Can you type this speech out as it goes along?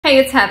Hey,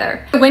 it's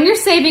Heather. When you're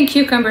saving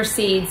cucumber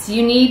seeds,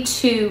 you need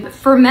to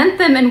ferment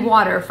them in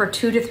water for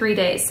 2 to 3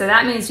 days. So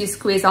that means you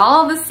squeeze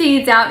all the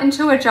seeds out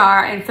into a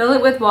jar and fill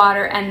it with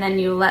water, and then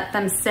you let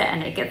them sit,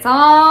 and it gets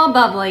all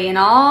bubbly and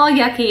all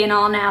yucky and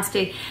all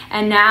nasty.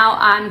 And now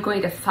I'm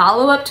going to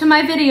follow up to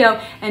my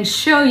video and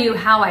show you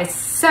how I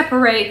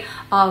separate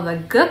all the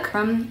gook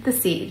from the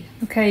seed.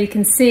 Okay, you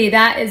can see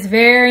that is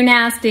very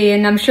nasty,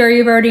 and I'm sure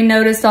you've already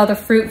noticed all the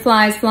fruit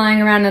flies flying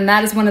around, and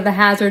that is one of the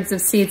hazards of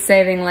seed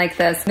saving like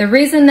this. The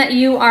reason that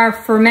you are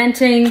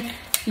fermenting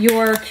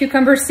your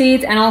cucumber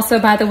seeds, and also,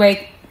 by the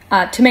way,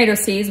 tomato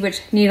seeds,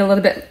 which need a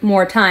little bit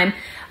more time,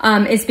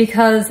 is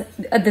because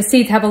the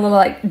seeds have a little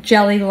like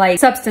jelly-like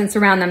substance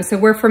around them, so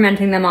we're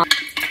fermenting them